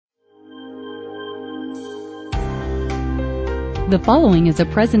The following is a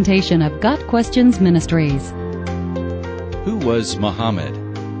presentation of Got Questions Ministries. Who was Muhammad?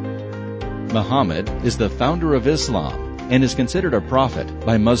 Muhammad is the founder of Islam and is considered a prophet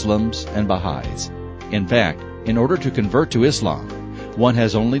by Muslims and Baha'is. In fact, in order to convert to Islam, one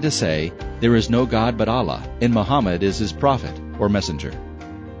has only to say, "There is no God but Allah, and Muhammad is his prophet or messenger."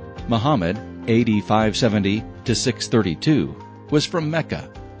 Muhammad, AD 570 to 632, was from Mecca,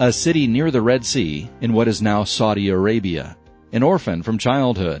 a city near the Red Sea in what is now Saudi Arabia. An orphan from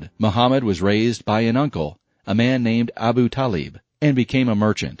childhood, Muhammad was raised by an uncle, a man named Abu Talib, and became a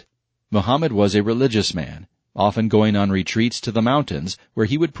merchant. Muhammad was a religious man, often going on retreats to the mountains where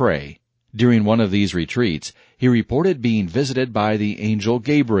he would pray. During one of these retreats, he reported being visited by the angel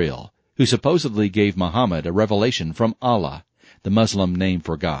Gabriel, who supposedly gave Muhammad a revelation from Allah, the Muslim name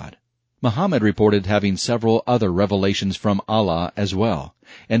for God. Muhammad reported having several other revelations from Allah as well,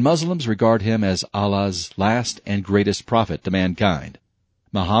 and Muslims regard him as Allah's last and greatest prophet to mankind.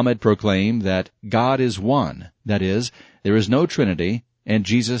 Muhammad proclaimed that God is one, that is, there is no Trinity, and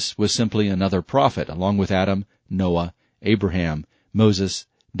Jesus was simply another prophet along with Adam, Noah, Abraham, Moses,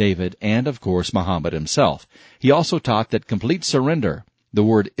 David, and, of course, Muhammad himself. He also taught that complete surrender, the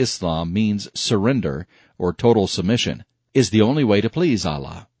word Islam means surrender or total submission, is the only way to please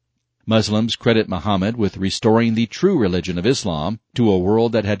Allah. Muslims credit Muhammad with restoring the true religion of Islam to a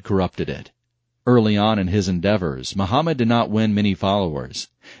world that had corrupted it. Early on in his endeavors, Muhammad did not win many followers.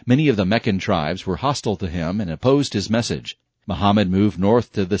 Many of the Meccan tribes were hostile to him and opposed his message. Muhammad moved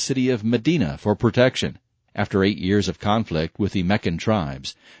north to the city of Medina for protection. After 8 years of conflict with the Meccan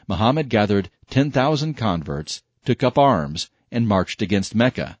tribes, Muhammad gathered 10,000 converts, took up arms, and marched against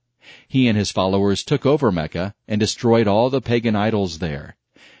Mecca. He and his followers took over Mecca and destroyed all the pagan idols there.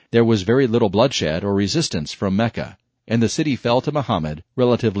 There was very little bloodshed or resistance from Mecca, and the city fell to Muhammad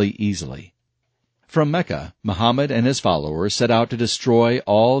relatively easily. From Mecca, Muhammad and his followers set out to destroy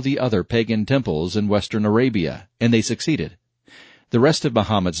all the other pagan temples in western Arabia, and they succeeded. The rest of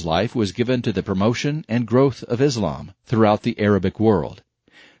Muhammad's life was given to the promotion and growth of Islam throughout the Arabic world.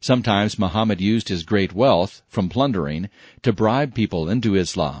 Sometimes Muhammad used his great wealth from plundering to bribe people into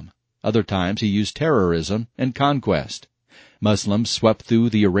Islam. Other times he used terrorism and conquest. Muslims swept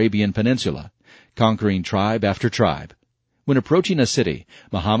through the Arabian Peninsula, conquering tribe after tribe. When approaching a city,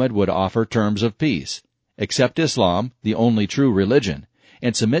 Muhammad would offer terms of peace. Accept Islam, the only true religion,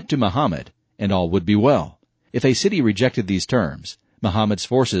 and submit to Muhammad, and all would be well. If a city rejected these terms, Muhammad's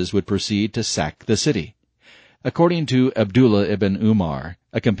forces would proceed to sack the city. According to Abdullah ibn Umar,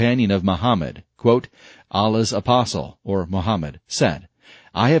 a companion of Muhammad, quote, Allah's apostle, or Muhammad, said,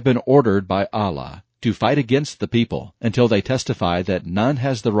 "I have been ordered by Allah to fight against the people until they testify that none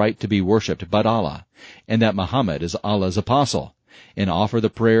has the right to be worshipped but Allah, and that Muhammad is Allah's apostle, and offer the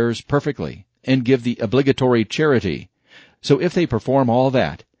prayers perfectly, and give the obligatory charity. So if they perform all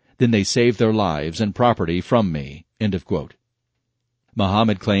that, then they save their lives and property from me." End of quote.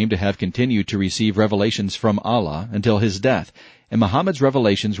 Muhammad claimed to have continued to receive revelations from Allah until his death, and Muhammad's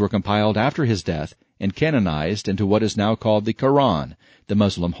revelations were compiled after his death and canonized into what is now called the Quran, the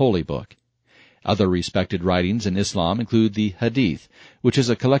Muslim holy book. Other respected writings in Islam include the Hadith, which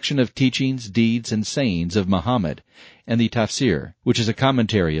is a collection of teachings, deeds, and sayings of Muhammad, and the Tafsir, which is a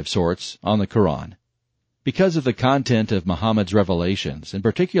commentary of sorts on the Quran. Because of the content of Muhammad's revelations, in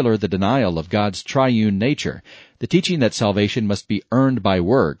particular the denial of God's triune nature, the teaching that salvation must be earned by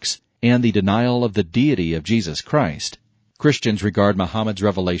works, and the denial of the deity of Jesus Christ, Christians regard Muhammad's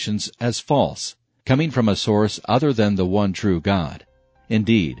revelations as false, coming from a source other than the one true God.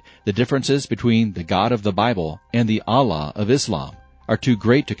 Indeed, the differences between the God of the Bible and the Allah of Islam are too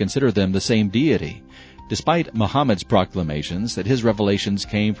great to consider them the same deity, despite Muhammad's proclamations that his revelations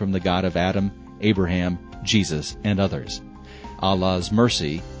came from the God of Adam, Abraham, Jesus, and others. Allah's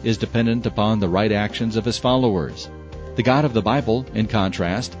mercy is dependent upon the right actions of his followers. The God of the Bible, in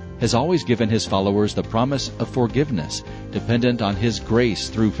contrast, has always given his followers the promise of forgiveness, dependent on his grace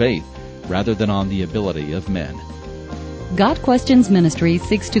through faith, rather than on the ability of men. Got Questions Ministry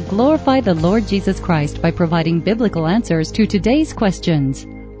seeks to glorify the Lord Jesus Christ by providing biblical answers to today's questions.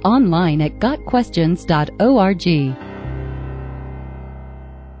 Online at GotQuestions.org.